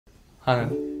하나,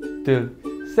 둘,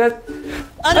 셋.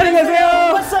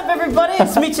 안녕하세요. What's up, everybody?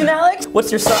 It's Michin Alex.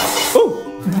 What's your size?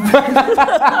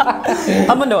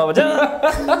 한 번 더 와보자.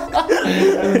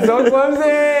 I'm so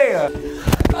clumsy.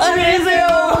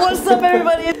 안녕하세요. What's up,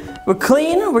 everybody? We're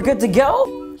clean. We're good to go.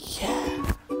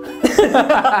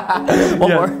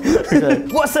 One more. Okay.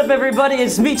 What's up, everybody?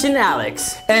 It's Michin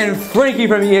Alex. And Frankie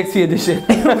from EXP EDITION.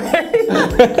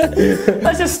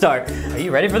 Let's just start. Are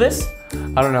you ready for this?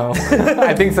 I don't know.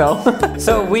 I think so.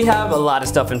 So we have a lot of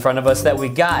stuff in front of us that we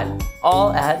got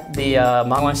all at the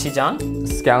Jeon.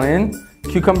 Scallion,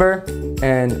 cucumber,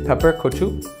 and pepper,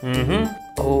 gochu.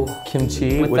 Oh,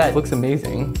 Kimchi, which looks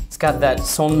amazing. It's got that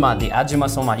sonmat, the ajuma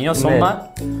sonmat. You know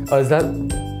sonmat? Oh, is that?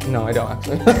 No, I don't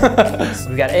actually.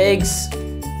 We got eggs.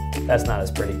 That's not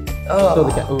as pretty. Oh,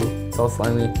 ooh, it's all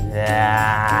slimy.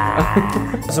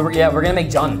 Yeah. So we're gonna make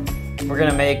Jeon. We're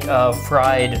gonna make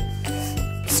fried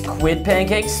squid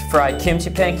pancakes, fried kimchi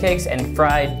pancakes, and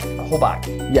fried hobak.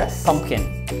 Yes. Pumpkin.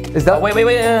 Is that? Wait.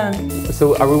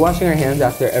 So are we washing our hands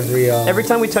after every? Every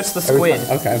time we touch the squid.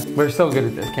 Okay. We're so good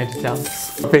at this, can't you tell?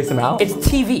 Face them out. It's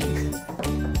TV.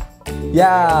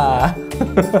 Yeah.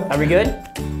 Are we good?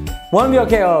 One meal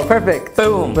KO, perfect.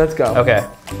 Boom. Let's go. Okay.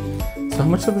 So how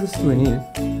much of this do we need?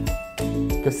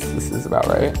 I guess this is about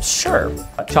right. Sure.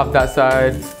 Chop that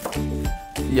side.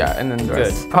 Yeah, and then the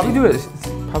rest. Good. Probably do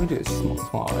it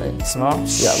small, right? Small?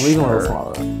 Yeah, leave them a little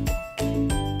smaller.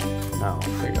 No.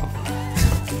 There you go.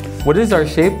 What is our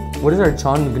shape? What is our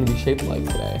Jeon gonna be shaped like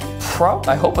today?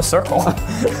 I hope a circle.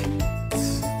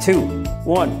 2,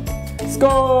 1.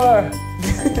 Score!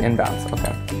 And bounce,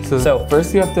 okay. So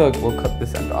first you have to, we'll cut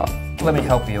this end off. Let me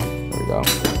help you. There we go.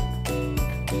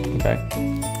 Okay.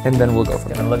 And then we'll go from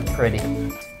there. It's gonna look pretty.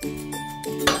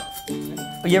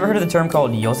 You ever heard of the term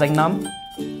called yosegnam?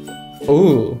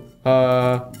 Ooh.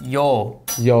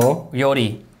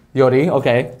 Yori. Yori,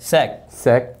 okay.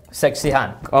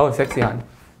 Sexihan. Oh, sexihan.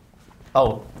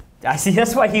 Oh, I see,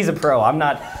 that's why he's a pro. I'm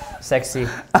not sexy.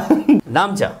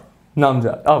 Namja.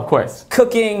 Namja, oh, of course.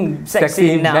 Cooking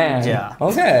sexy namja.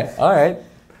 Okay, all right.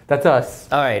 That's us.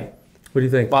 All right. What do you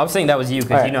think? Well, I was saying that was you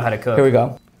because you know how to cook. Here we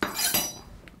go.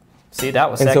 See,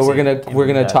 that was and sexy. So we're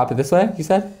gonna chop it this way, you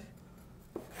said?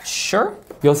 Sure.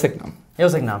 Yosegnam.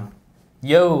 Yosegnam.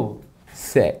 Yo.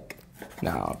 Sick.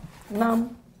 No.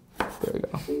 Nam. There we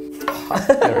go.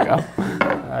 There we go.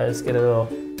 Let's get a little.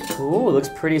 Ooh, looks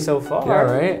pretty so far. Yeah,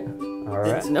 right? All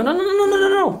right.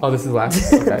 No. Oh, this is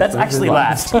last. Okay, That's actually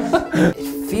last.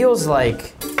 It feels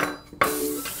like.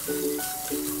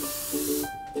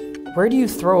 Where do you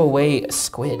throw away a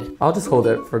squid? I'll just hold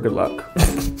it for good luck.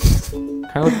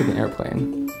 Kind of looks like an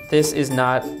airplane. This is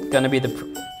not gonna be the.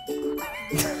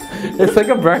 It's like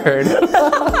a bird.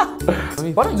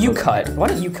 Why don't you cut?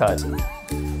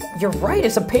 You're right,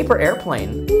 it's a paper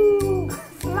airplane.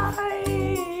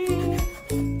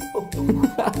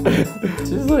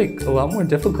 This is like a lot more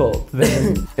difficult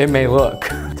than it may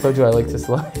look. I told you I like to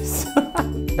slice.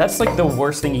 That's like the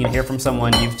worst thing you can hear from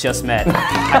someone you've just met.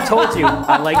 I told you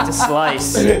I like to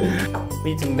slice. We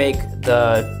need to make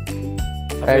the,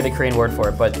 I forget the Korean word for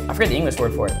it, but I forget the English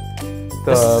word for it.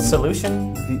 The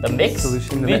solution? The mix?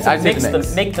 Solution, we need to make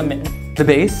the The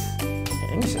base?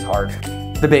 English is hard.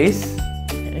 The base?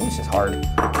 English is hard.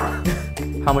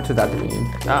 How much of that do we need?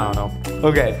 I don't know.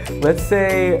 Okay, let's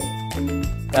say...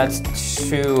 That's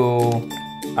 2,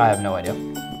 I have no idea.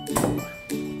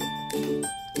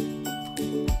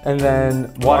 And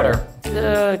then water.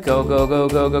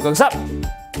 Go. Stop!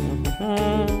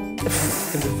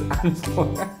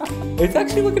 It's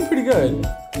actually looking pretty good.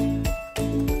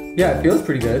 Yeah, it feels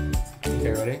pretty good.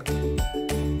 Okay, ready?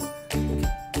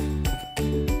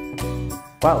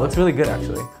 Wow, it looks really good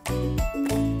actually.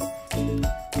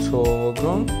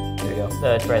 Chogung? There you go.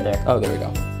 It's right there. Oh, there we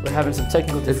go. We're having some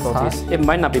technical difficulties. It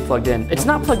might not be plugged in. It's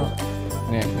not plugged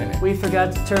in. We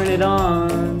forgot to turn it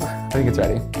on. I think it's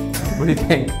ready. What do you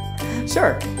think?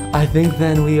 Sure. I think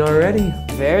then we are ready.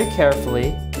 Very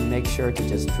carefully, make sure to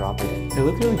just drop it in. It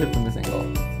looks really good from this angle.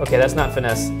 Okay, that's not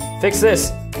finesse. Fix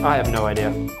this. I have no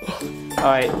idea. All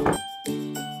right.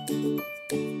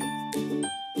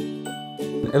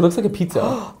 It looks like a pizza,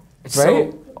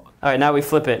 right? All right, now we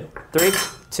flip it. 3,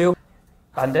 2,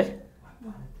 안 돼?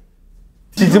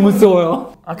 진짜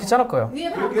무서워요. 괜찮을까요?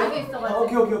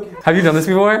 Okay. Have you done this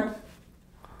before?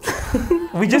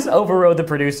 We just overrode the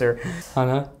producer.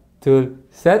 하나, 둘,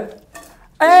 셋.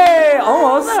 Hey,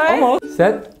 almost.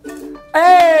 Set.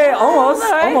 Hey, almost.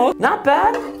 Not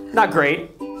bad. Not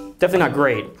great. Definitely not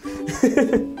great.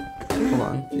 Come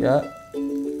on. Yeah.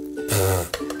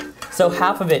 So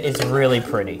half of it is really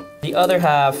pretty. The other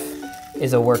half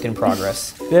is a work in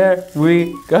progress. There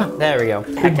we go. There we go.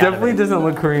 It definitely doesn't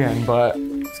look Korean, but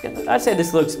I'd say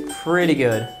this looks pretty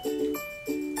good.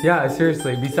 yeah,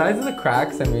 seriously. Besides the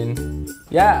cracks, I mean,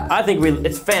 yeah. I think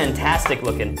it's fantastic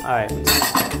looking. All right.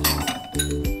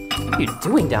 What are you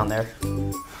doing down there?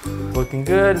 It's looking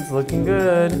good. It's looking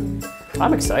good.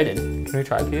 I'm excited. Can we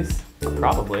try a piece?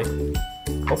 Probably.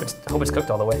 Hope it's cooked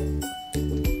all the way.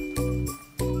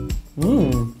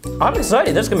 Mmm. I'm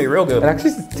excited. This is gonna be real good. It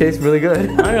actually tastes really good. I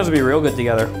think this will be real good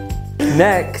together.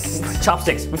 Next.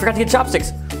 Chopsticks. We forgot to get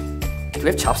chopsticks. Do we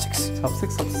have chopsticks?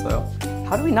 Chopsticks also.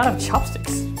 How do we not have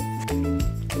chopsticks?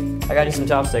 I got you some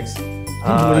chopsticks.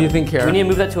 What do you think here? We need to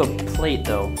move that to a plate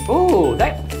though. Ooh,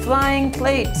 that flying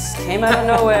plate came out of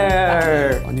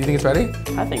nowhere. Do you think it's ready?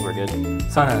 I think we're good.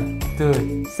 Sana,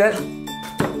 dude, set.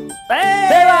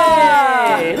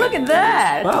 Hey! Look at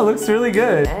that! Wow, it looks really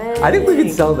good. I think we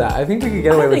could sell that. I think we could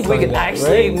get away with I think we selling could that,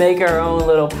 actually right? make our own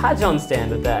little pajon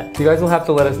stand with that. You guys will have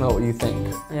to let us know what you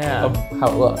think Yeah. of how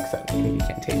it looks. I mean, you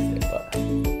can't taste it, but.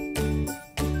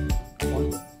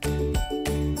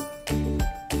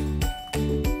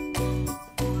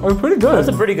 Oh, pretty good. That's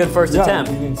a pretty good first attempt.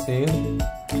 You can see,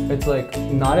 it's like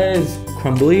not as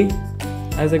crumbly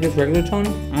as I guess regular chon,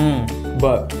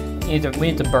 but We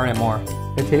need to burn it more.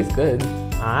 it tastes good.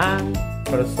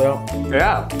 But it's so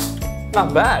Yeah.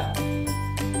 Not bad.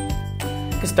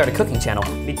 We could start a cooking channel.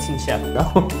 Michin Chef.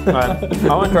 Alright,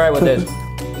 I want to try it with this.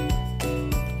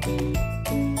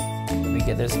 Let me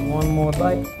get this one more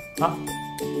bite.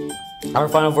 Our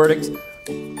final verdict.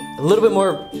 A little bit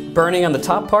more burning on the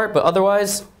top part, but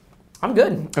otherwise, I'm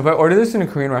good. If I ordered this in a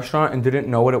Korean restaurant and didn't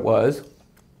know what it was,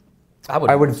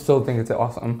 I would still think it's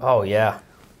awesome. Oh yeah.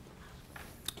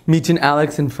 Michin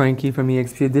Alex and Frankie from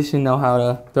EXP EDITION know how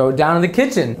to throw it down in the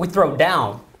kitchen. We throw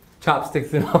down.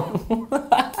 Chopsticks and all.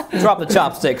 Drop the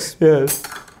chopsticks. Yes.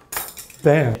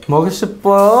 Bam. 먹고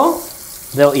싶어?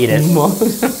 They'll eat it.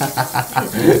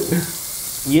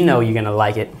 You know you're gonna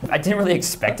like it. I didn't really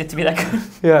expect it to be that good.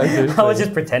 Yeah, I was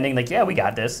just pretending like, yeah, we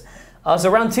got this.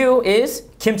 So round 2 is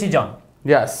kimchi jeon.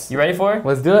 Yes. You ready for it?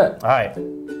 Let's do it. All right.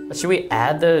 Should we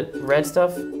add the red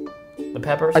stuff? The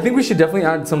peppers? I think we should definitely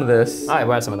add some of this. All right,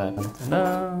 we'll add some of that.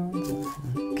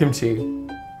 Kimchi.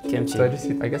 Kimchi. So I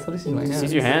guess I'll just use my hands.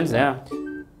 Use your hands, yeah.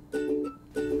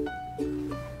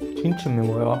 Kimchi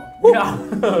뭐야? Yeah.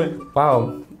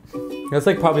 Wow. That's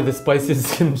like probably the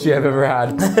spiciest kimchi I've ever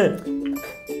had.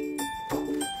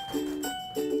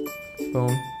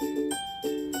 Boom.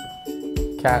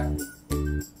 Cat.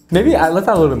 Maybe let's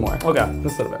add a little bit more. Okay.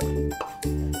 Just a little bit.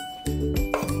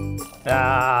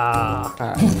 Ah.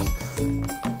 Alright.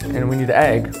 And we need the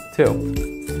egg, too.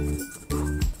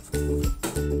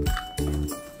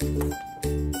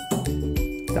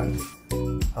 Done.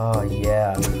 Oh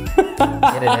yeah.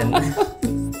 Get it in.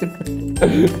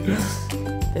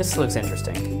 This looks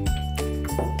interesting.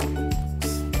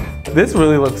 This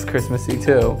really looks Christmassy,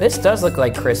 too. This does look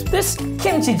like crisp. This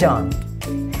kimchi jeon.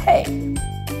 Hey.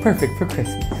 Perfect for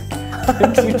Christmas.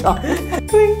 Kimchi jeon.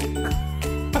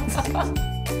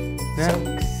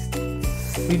 Next.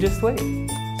 You just wait.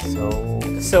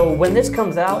 So when this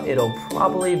comes out, it'll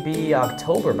probably be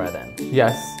October by then.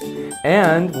 Yes.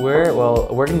 And we're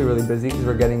gonna be really busy because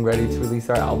we're getting ready to release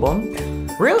our album.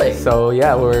 Really? So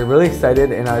yeah, we're really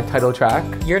excited in our title track.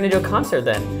 You're gonna do a concert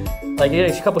then? Like you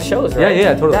did a couple shows, right?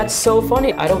 Yeah, totally. That's so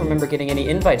funny. I don't remember getting any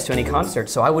invites to any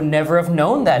concerts, so I would never have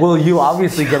known that. Well, you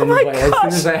obviously get an Oh my invite as soon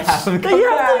gosh. as I have him come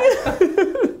back.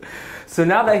 So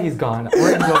now that he's gone,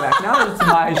 we're gonna go back. Now it's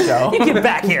my show. You get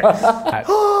back here.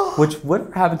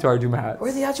 What happened to our Juma hats?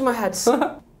 Where are the Ajuma hats?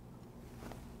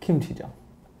 Kimchi jeon.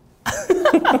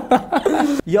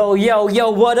 Yo,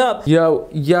 what up? Yo.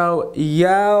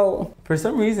 For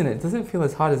some reason, it doesn't feel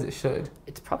as hot as it should.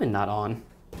 It's probably not on.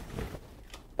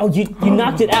 Oh, you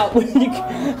knocked it out. All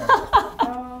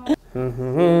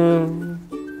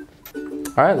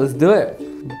right, let's do it.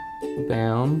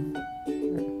 Bam.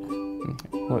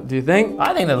 What do you think?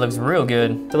 I think that looks real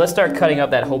good. So let's start cutting up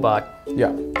that hobak.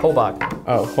 Yeah. Hobak.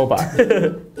 Oh, hobak.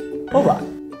 Hobak.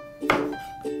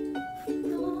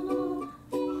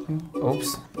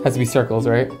 Oops. Has to be circles,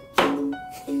 right?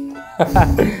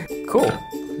 Cool.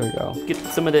 There we go. Get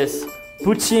some of this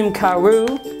buchim karu.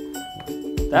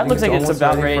 That looks like it's almost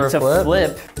about ready ready for to a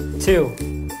flip. 2,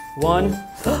 1.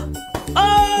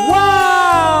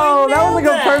 Wow! That was like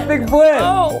a perfect flip.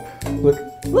 Oh,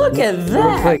 look at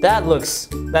that.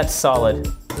 That's solid.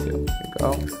 There we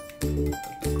go.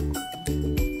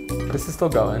 This is still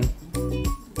going.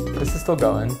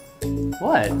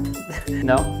 What?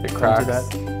 No, It don't cracks. do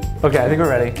that. Okay, I think we're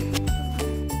ready.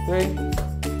 3.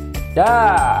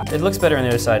 Yeah! It looks better on the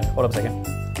other side. Hold up a second.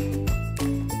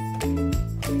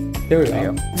 There we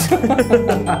go.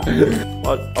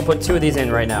 Well, I'll put 2 of these in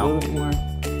right A now. little bit more.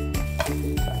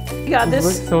 You got These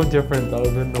this? look so different though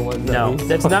than the ones that No, we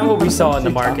that's saw not what we saw in the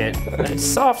TikTok. market. It's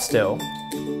soft still.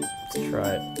 Let's try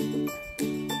it.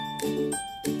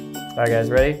 All right, guys,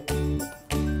 ready?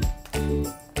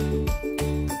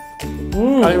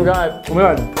 Mm. Oh my god. Oh my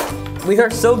god. We are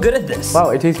so good at this. Wow,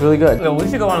 it tastes really good. We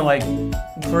should go on like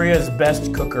Korea's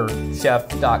best cooker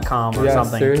chef.com or Yeah,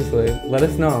 something. seriously. Let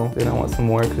us know. Then I want some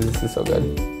more because this is so good.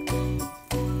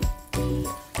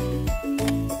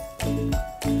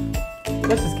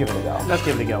 Let's just give it a go. Let's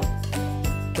give it a go.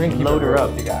 Frankie Load her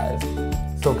up. you guys.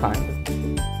 So kind.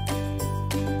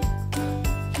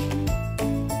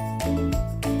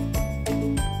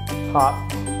 Hot.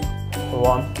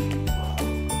 One.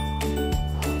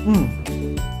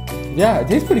 Yeah, it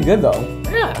tastes pretty good though.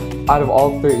 Yeah. Out of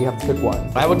all 3, you have to pick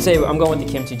one. I would say I'm going with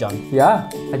the kimchi jang. Yeah,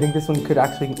 I think this one could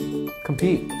actually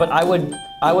compete. But I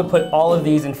would put all of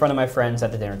these in front of my friends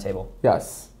at the dinner table.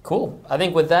 Yes. Cool. I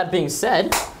think with that being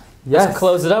said, Yes. let's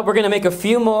close it up. We're gonna make a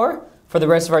few more for the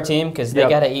rest of our team because they Yep.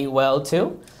 gotta eat well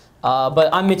too. But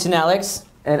I'm Michin Alex.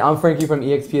 And I'm Frankie from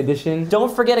EXP Edition.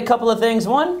 Don't forget a couple of things.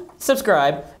 One,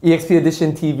 subscribe. EXP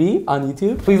Edition TV on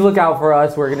YouTube. Please look out for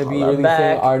us. We're going to be releasing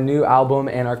back. our new album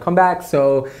and our comeback.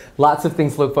 So lots of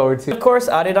things to look forward to. Of course,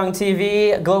 Arirang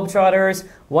TV, Globetrotters,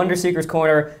 Wonder Seekers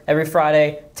Corner every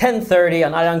Friday, 10:30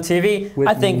 on Arirang TV. With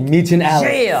I think Michin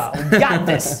Alex. Yeah, we got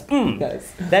this.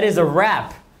 Yes. That is a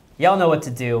wrap. Y'all know what to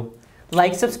do.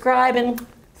 Like, subscribe, and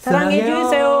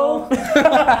사랑해주세요.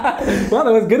 Well,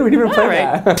 that was good. We didn't even play All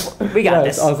right. that. We got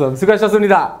Yes, this. awesome.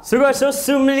 수고하셨습니다.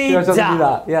 수고하셨습니다.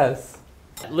 수고하셨습니다. Yes.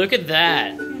 Look at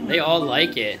that. They all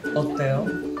like it. 어때요?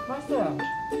 맛있어요.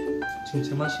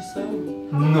 진짜 맛있어요?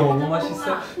 너무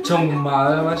맛있어요?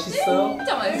 정말 맛있어요?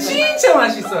 진짜 맛있어요. 진짜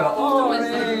맛있어요.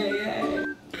 맛있어요.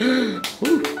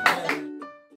 예.